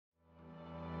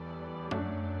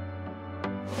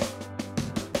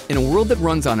In a world that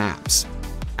runs on apps,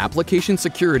 application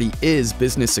security is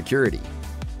business security.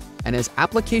 And as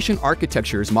application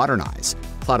architectures modernize,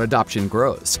 cloud adoption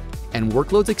grows, and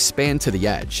workloads expand to the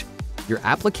edge, your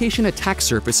application attack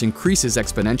surface increases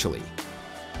exponentially.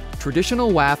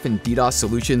 Traditional WAAP and DDoS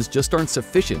solutions just aren't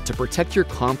sufficient to protect your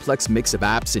complex mix of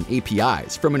apps and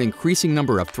APIs from an increasing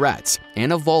number of threats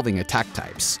and evolving attack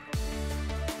types.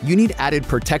 You need added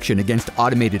protection against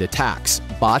automated attacks,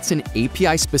 bots, and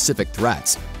API-specific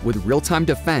threats with real-time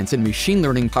defense and machine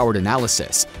learning-powered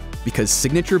analysis, because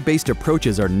signature-based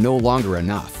approaches are no longer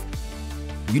enough.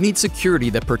 You need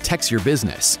security that protects your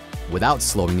business without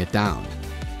slowing it down.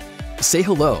 Say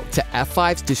hello to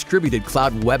F5's distributed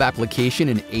cloud web application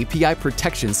and API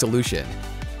protection solution.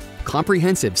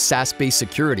 Comprehensive SaaS-based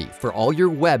security for all your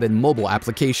web and mobile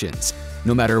applications,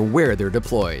 no matter where they're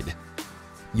deployed.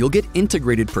 You'll get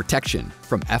integrated protection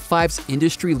from F5's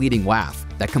industry-leading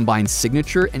WAAP that combines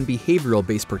signature and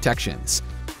behavioral-based protections,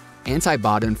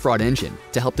 anti-bot and fraud engine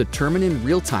to help determine in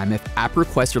real time if app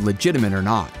requests are legitimate or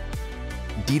not,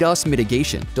 DDoS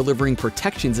mitigation delivering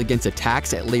protections against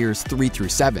attacks at layers 3 through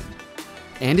 7,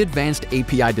 and advanced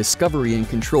API discovery and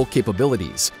control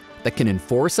capabilities that can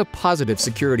enforce a positive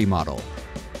security model.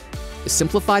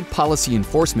 Simplified policy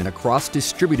enforcement across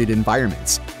distributed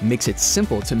environments makes it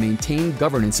simple to maintain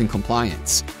governance and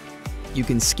compliance. You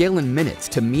can scale in minutes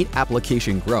to meet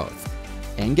application growth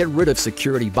and get rid of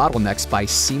security bottlenecks by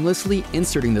seamlessly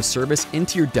inserting the service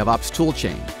into your DevOps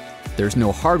toolchain. There's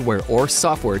no hardware or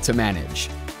software to manage.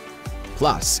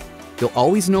 Plus, you'll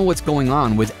always know what's going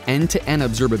on with end-to-end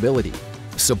observability,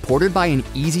 supported by an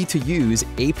easy-to-use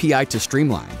API to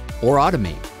streamline or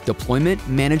automate deployment,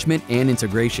 management, and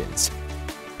integrations.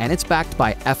 And it's backed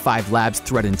by F5 Labs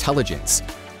threat intelligence,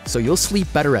 so you'll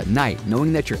sleep better at night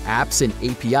knowing that your apps and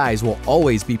APIs will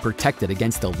always be protected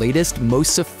against the latest,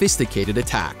 most sophisticated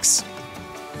attacks.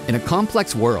 In a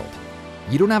complex world,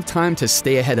 you don't have time to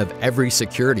stay ahead of every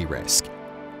security risk.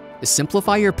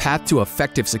 Simplify your path to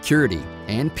effective security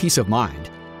and peace of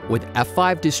mind with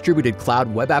F5 distributed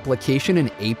cloud web application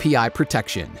and API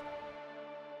protection.